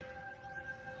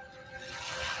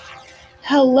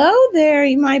Hello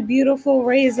there, my beautiful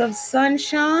rays of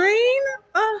sunshine.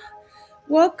 Uh,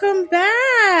 Welcome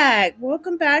back.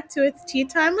 Welcome back to It's Tea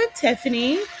Time with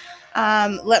Tiffany.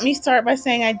 Let me start by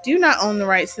saying I do not own the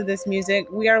rights to this music.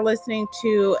 We are listening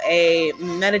to a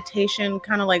meditation,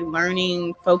 kind of like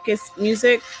learning focused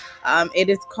music. It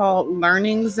is called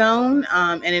Learning Zone,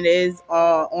 and it is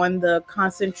on the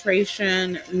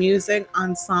Concentration Music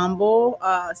Ensemble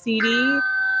CD.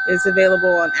 It's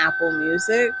available on Apple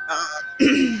Music.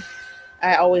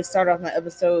 I always start off my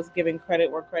episodes giving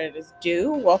credit where credit is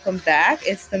due. Welcome back.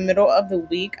 It's the middle of the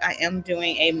week. I am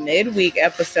doing a midweek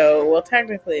episode. Well,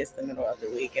 technically, it's the middle of the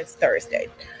week. It's Thursday.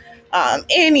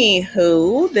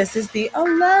 Anywho, this is the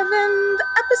 11th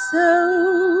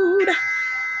episode.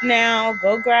 Now,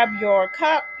 go grab your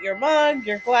cup, your mug,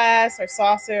 your glass, or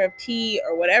saucer of tea,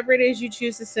 or whatever it is you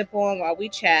choose to sip on while we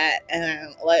chat,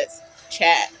 and let's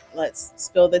chat. Let's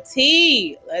spill the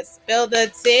tea. Let's spill the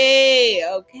tea.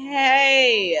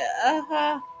 Okay.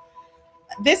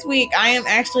 This week, I am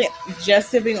actually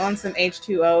just sipping on some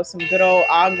H2O, some good old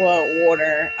agua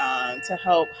water to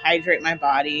help hydrate my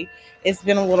body. It's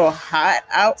been a little hot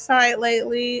outside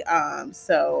lately,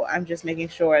 so I'm just making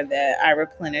sure that I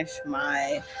replenish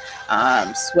my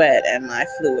sweat and my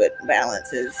fluid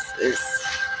balance is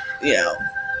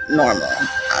normal.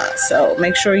 So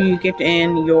make sure you get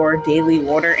in your daily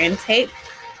water intake.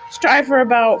 Strive for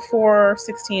about 4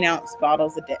 16-ounce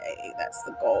bottles a day. That's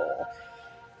the goal.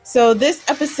 So this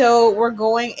episode, we're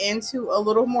going into a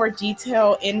little more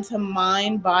detail into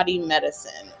mind-body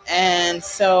medicine. And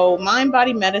so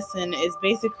mind-body medicine is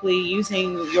basically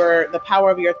using the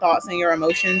power of your thoughts and your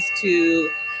emotions to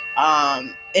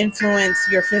influence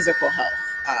your physical health.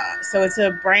 So it's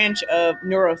a branch of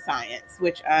neuroscience,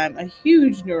 which I'm a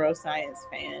huge neuroscience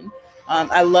fan.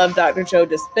 I love Dr. Joe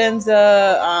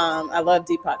Dispenza. I love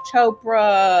Deepak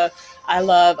Chopra. I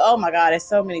love, oh my God, it's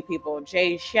so many people.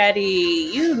 Jay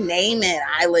Shetty, you name it,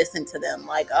 I listen to them.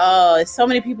 It's so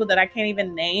many people that I can't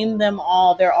even name them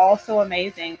all. They're all so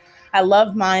amazing. I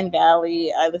love Mind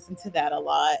Valley. I listen to that a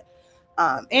lot.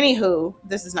 Anywho,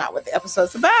 this is not what the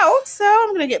episode's about, so I'm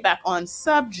going to get back on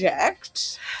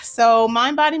subject. So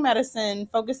mind-body medicine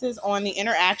focuses on the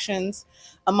interactions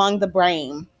among the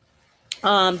brain,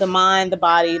 the mind, the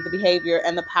body, the behavior,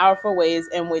 and the powerful ways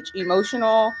in which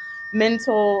emotional,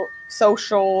 mental,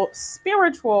 social,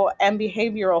 spiritual, and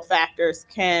behavioral factors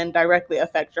can directly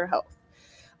affect your health.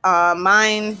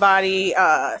 Mind-body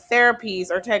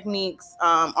therapies or techniques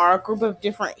are a group of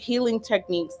different healing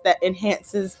techniques that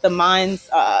enhances the mind's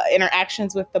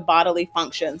interactions with the bodily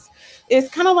functions.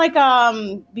 It's kind of like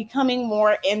becoming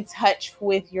more in touch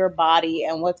with your body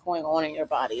and what's going on in your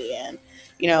body, and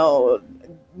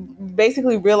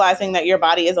basically realizing that your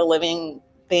body is a living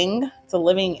thing. It's a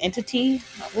living entity.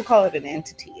 We'll call it an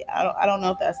entity. I don't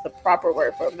know if that's the proper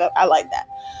word for it, but I like that.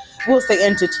 We'll say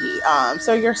entity.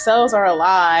 So your cells are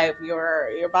alive.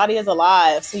 Your body is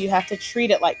alive. So you have to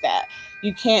treat it like that.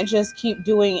 You can't just keep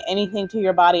doing anything to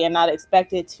your body and not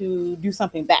expect it to do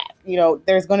something back.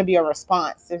 There's going to be a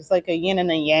response. There's like a yin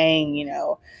and a yang,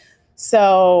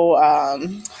 So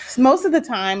most of the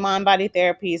time, mind-body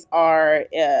therapies are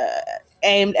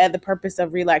aimed at the purpose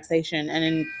of relaxation,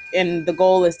 and the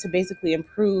goal is to basically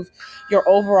improve your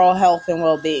overall health and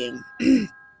well-being.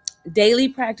 Daily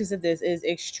practice of this is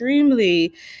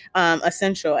extremely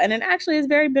essential, and it actually is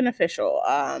very beneficial.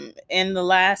 In the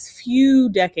last few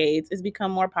decades, it's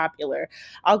become more popular.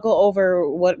 I'll go over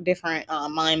what different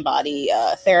mind-body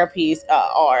therapies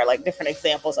are, like different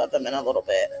examples of them in a little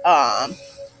bit.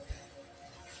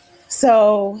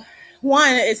 So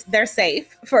one is they're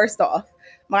safe. First off,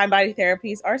 mind-body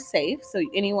therapies are safe, so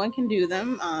anyone can do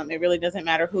them. It really doesn't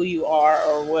matter who you are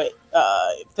or what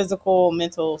physical,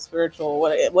 mental, spiritual,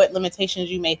 what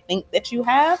limitations you may think that you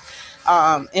have.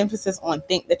 Emphasis on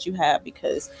think that you have,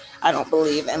 because I don't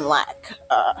believe in lack.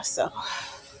 So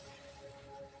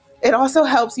it also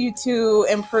helps you to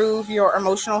improve your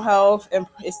emotional health.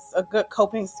 It's a good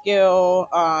coping skill,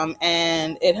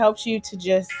 and it helps you to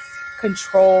just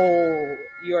control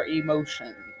your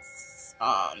emotions.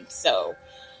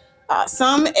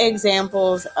 Some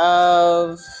examples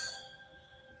of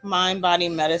mind-body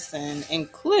medicine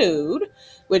include,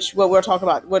 what we're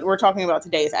talking about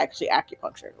today is actually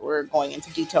acupuncture. We're going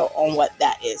into detail on what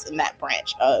that is in that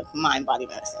branch of mind-body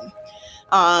medicine.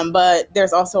 But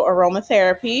there's also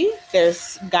aromatherapy,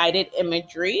 there's guided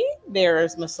imagery,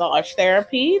 there's massage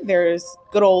therapy, there's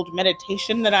good old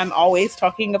meditation that I'm always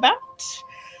talking about.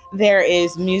 There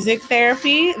is music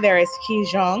therapy. There is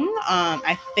Qigong.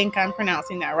 I think I'm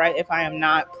pronouncing that right. If I am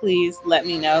not, please let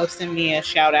me know. Send me a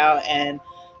shout out and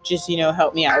just,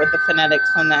 help me out with the phonetics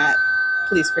on that.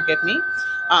 please forgive me.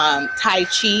 Tai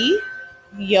Chi,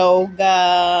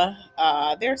 yoga.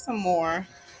 There's some more.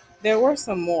 There were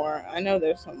some more. I know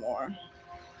there's some more.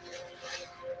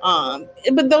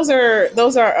 But those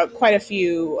are quite a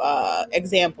few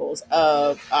examples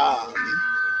of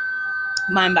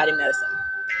mind-body medicine.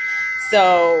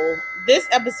 So this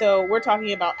episode, we're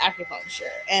talking about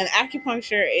acupuncture, and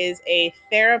acupuncture is a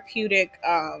therapeutic.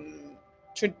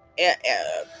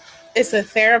 It's a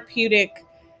therapeutic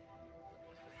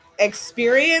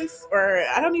experience, or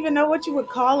I don't even know what you would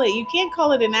call it. You can't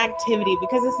call it an activity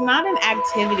because it's not an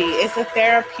activity. It's a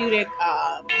therapeutic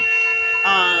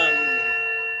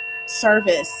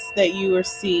service that you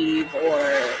receive, or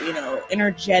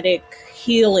energetic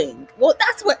healing. Well,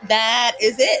 that's what that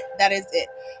is. It.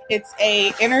 It's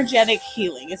a energetic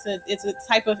healing. It's a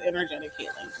type of energetic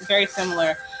healing. Very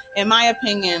similar, in my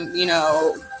opinion.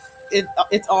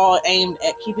 It's all aimed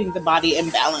at keeping the body in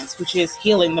balance, which is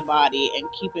healing the body and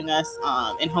keeping us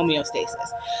in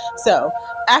homeostasis. So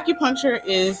acupuncture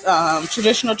is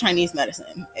traditional Chinese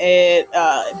medicine. It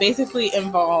basically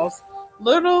involves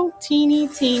little teeny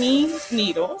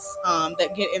needles that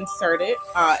get inserted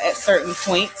at certain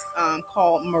points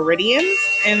called meridians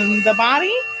in the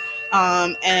body.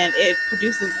 And it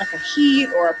produces like a heat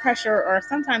or a pressure, or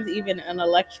sometimes even an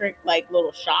electric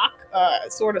little shock,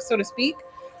 so to speak.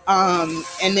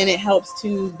 And then it helps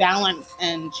to balance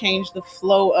and change the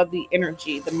flow of the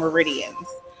energy, the meridians.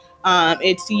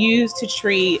 It's used to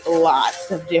treat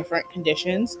lots of different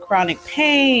conditions: chronic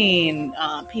pain,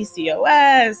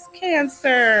 PCOS,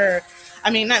 cancer. I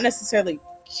mean, not necessarily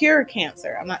cure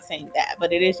cancer. I'm not saying that,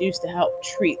 but it is used to help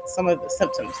treat some of the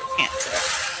symptoms of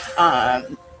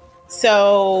cancer.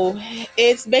 So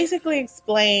it's basically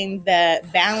explained that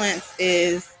balance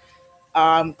is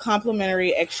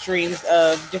complementary extremes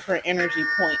of different energy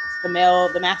points: the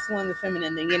masculine, the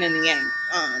feminine, the yin and the yang.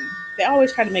 They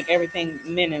always try to make everything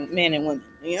men and women.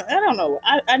 I don't know.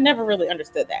 I never really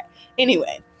understood that.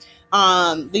 Anyway,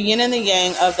 the yin and the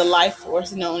yang of the life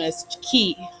force, known as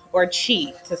qi or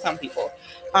chi to some people,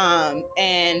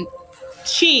 and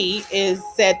Qi is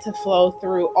said to flow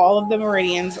through all of the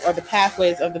meridians or the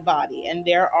pathways of the body, and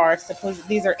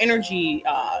these are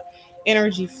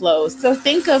energy flows. So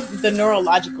think of the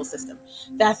neurological system.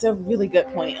 That's a really good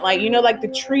point. Like the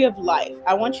tree of life.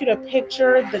 I want you to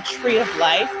picture the tree of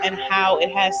life and how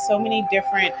it has so many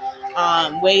different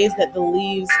ways that the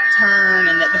leaves turn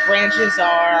and that the branches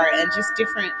are, and just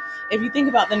different. If you think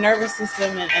about the nervous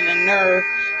system and the nerve,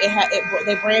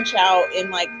 they branch out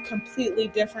in completely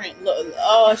different.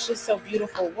 It's just so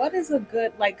beautiful. What is a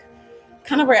good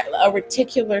kind of a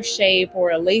reticular shape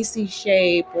or a lacy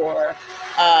shape, or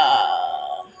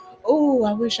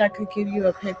I wish I could give you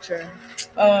a picture.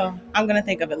 I'm gonna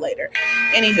think of it later.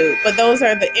 Anywho, but those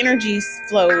are the energy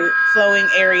flowing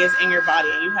areas in your body,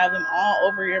 and you have them all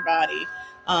over your body.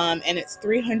 And it's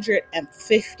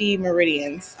 350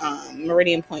 meridians,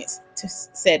 meridian points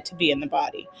said to be in the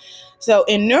body. So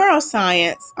in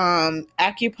neuroscience,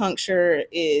 acupuncture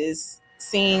is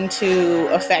seen to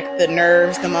affect the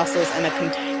nerves, the muscles, and the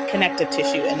connective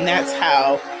tissue. And that's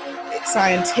how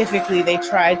scientifically they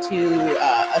try to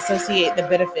associate the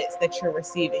benefits that you're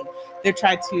receiving. They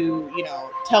try to,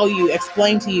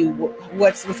 explain to you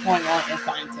what's going on in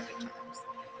scientific terms.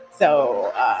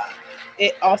 So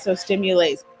it also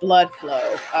stimulates blood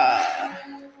flow,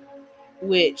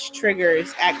 which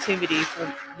triggers activity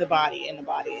from the body, and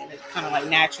it kind of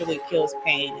naturally kills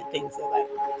pain and things of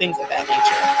that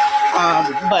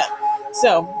nature. But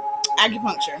so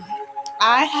acupuncture.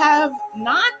 I have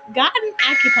not gotten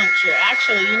acupuncture,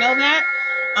 actually. You know that?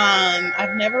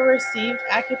 I've never received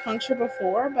acupuncture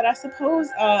before, but I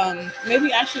suppose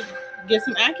maybe I should get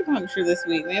some acupuncture this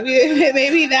week.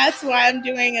 Maybe that's why I'm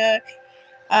doing an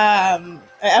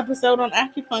episode on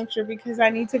acupuncture, because I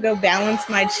need to go balance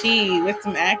my chi with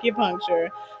some acupuncture.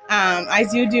 I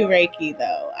do Reiki,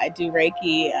 though. I do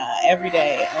Reiki every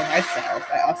day on myself.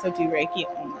 I also do Reiki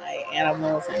on my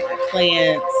animals and my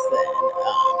plants and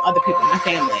other people in my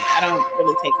family. I don't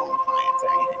really take on clients or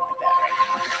anything like that right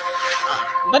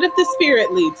now. But if the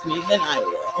spirit leads me, then I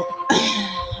will.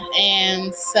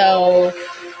 And so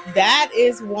that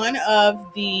is one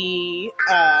of the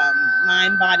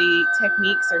mind-body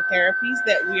techniques or therapies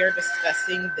that we are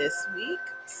discussing this week.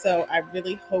 So I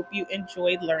really hope you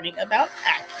enjoyed learning about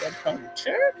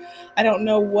acupuncture. I don't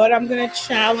know what I'm going to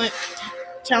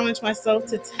challenge myself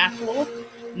to tackle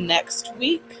next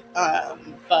week,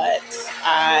 but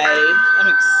I am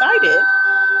excited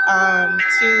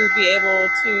to be able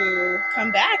to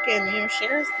come back and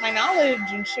share my knowledge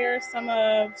and share some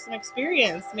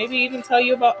experience. Maybe even tell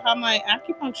you about how my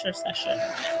acupuncture session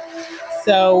went.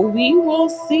 So we will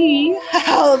see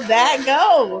how that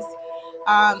goes.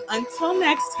 Until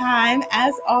next time,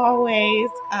 as always,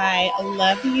 I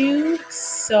love you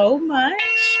so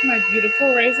much, my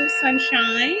beautiful rays of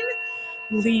sunshine.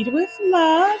 Lead with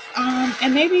love.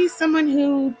 And maybe someone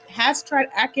who has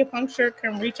tried acupuncture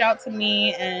can reach out to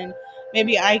me, and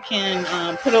maybe I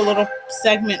can put a little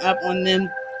segment up on them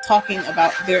talking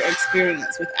about their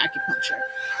experience with acupuncture.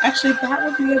 Actually, that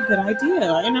would be a good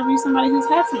idea. I'll interview somebody who's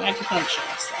had some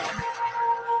acupuncture. So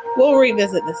we'll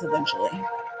revisit this eventually.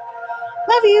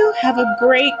 Love you. Have a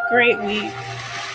great, great week.